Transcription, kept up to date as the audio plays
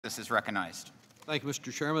This is recognized. Thank you,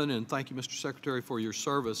 Mr. Chairman, and thank you, Mr. Secretary, for your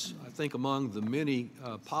service. I think among the many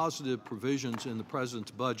positive provisions in the President's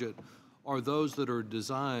budget are those that are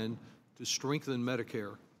designed to strengthen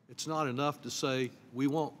Medicare. It's not enough to say we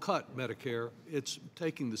won't cut Medicare. It's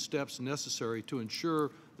taking the steps necessary to ensure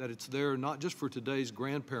that it's there not just for today's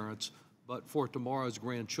grandparents, but for tomorrow's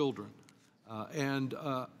grandchildren.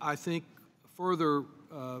 I think further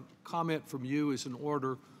comment from you is in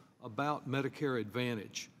order about Medicare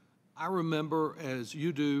Advantage. I remember, as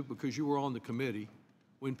you do because you were on the committee,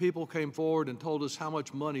 when people came forward and told us how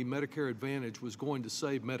much money Medicare Advantage was going to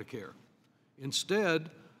save Medicare.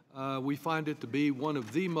 Instead, we find it to be one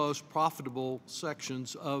of the most profitable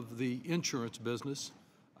sections of the insurance business.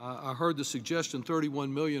 I heard the suggestion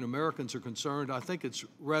 31 million Americans are concerned. I think it's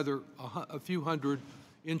rather a few hundred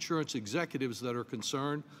insurance executives that are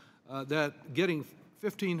concerned that getting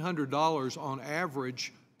 $1,500 on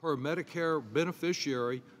average per Medicare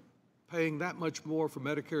beneficiary, paying that much more for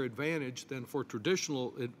Medicare Advantage than for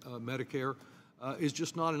traditional Medicare is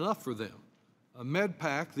just not enough for them.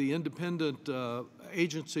 MedPAC, the independent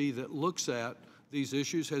agency that looks at these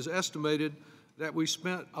issues, has estimated that we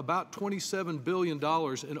spent about $27 billion in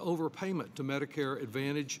overpayment to Medicare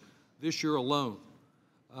Advantage this year alone.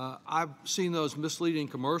 I've seen those misleading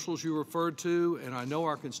commercials you referred to, and I know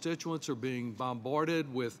our constituents are being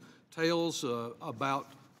bombarded with tales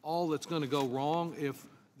about all that's going to go wrong if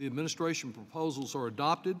the administration proposals are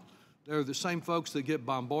adopted. They're the same folks that get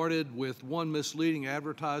bombarded with one misleading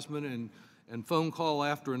advertisement and phone call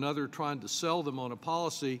after another trying to sell them on a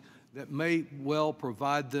policy that may well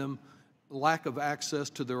provide them lack of access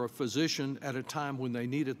to their physician at a time when they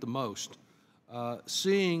need it the most.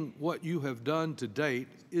 Seeing what you have done to date,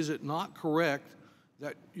 is it not correct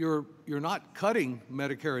that you're not cutting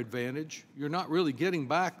Medicare Advantage, you're not really getting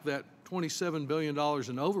back that $27 billion in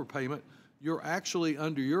overpayment, you're actually,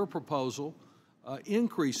 under your proposal,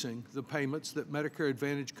 increasing the payments that Medicare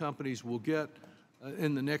Advantage companies will get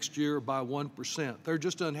in the next year by 1%. They're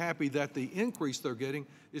just unhappy that the increase they're getting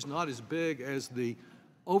is not as big as the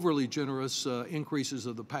overly generous increases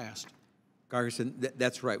of the past. Congressman,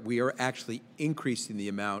 that's right. We are actually increasing the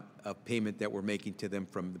amount of payment that we're making to them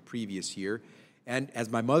from the previous year. And as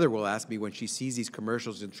my mother will ask me when she sees these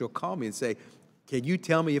commercials, and she'll call me and say, can you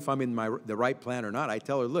tell me if I'm in the right plan or not? I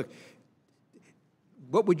tell her, look,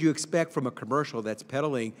 what would you expect from a commercial that's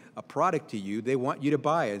peddling a product to you? They want you to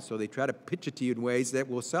buy it, so they try to pitch it to you in ways that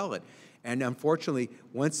will sell it. And unfortunately,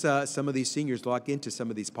 once some of these seniors lock into some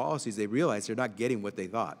of these policies, they realize they're not getting what they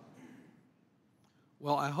thought.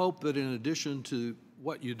 Well, I hope that in addition to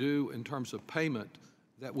what you do in terms of payment,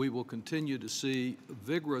 that we will continue to see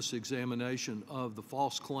vigorous examination of the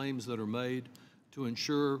false claims that are made to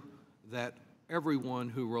ensure that everyone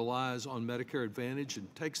who relies on Medicare Advantage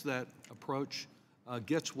and takes that approach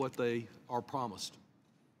gets what they are promised.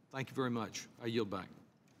 Thank you very much. I yield back.